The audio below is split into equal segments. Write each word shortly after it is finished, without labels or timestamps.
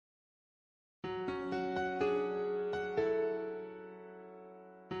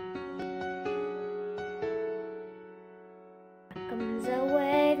Comes a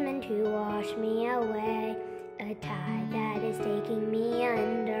wave meant to wash me away, a tide that is taking me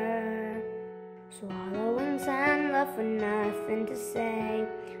under. Swallowing sand left with nothing to say,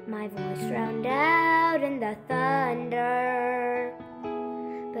 my voice drowned out in the thunder.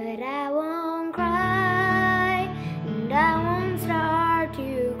 But I won't cry, and I won't start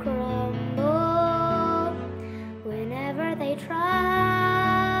to crumble. Whenever they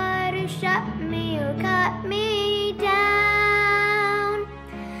try to shut me or cut me down,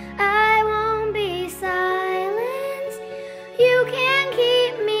 I won't be silenced. You can't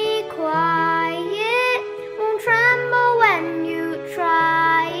keep me quiet. Won't tremble when you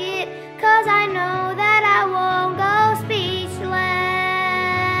try it, 'cause I know that I won't go speechless.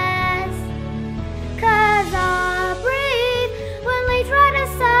 'Cause I'll breathe when they try to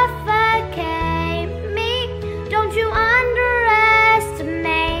suffocate me. Don't you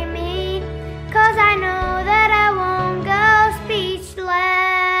underestimate me, 'cause I know that I won't go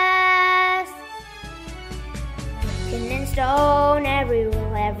speechless. Written in stone, every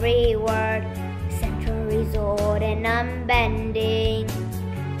rule, every word, centuries old and unbending.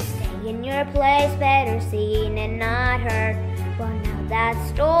 Stay in your place, better seen and not heard. Well, now that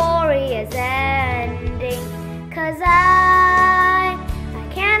story is ending. 'Cause I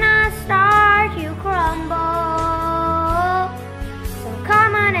cannot start you crumble. So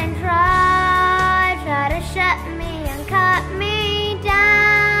come on and try to shut me and cut me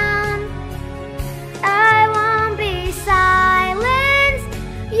down. I won't be silenced.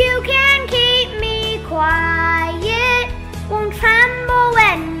 You can't keep me quiet. Won't tremble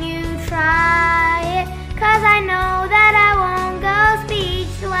when you try it, 'cause I know that I won't go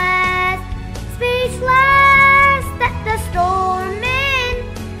speechless. Speechless, that the storm in,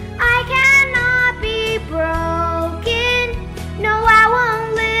 I cannot be broken. No, I won't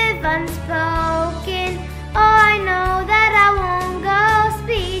live unspoken. Oh, I know that I won't go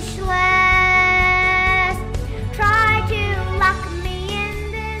speechless. Try to lock me in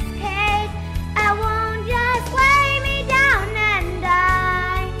this cage, I won't just lay me down and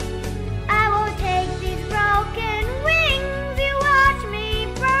die. I will take these broken wings, you watch me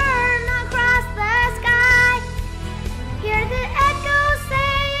burn across the sky. Hear the echoes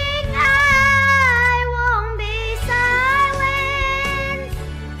saying I won't be silenced.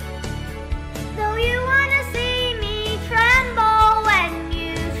 Though you wanna see me tremble when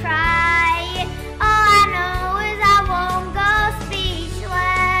you try it, all I know is I won't go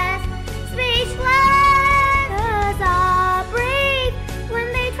speechless. Speechless, 'cause I'll breathe when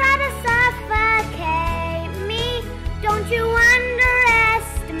they try to suffocate me. Don't you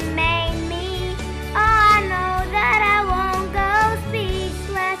underestimate me. Oh, I know that I won't go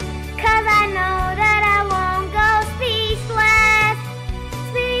speechless, 'cause I know that I won't go speechless.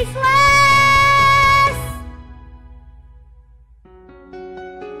 Speechless.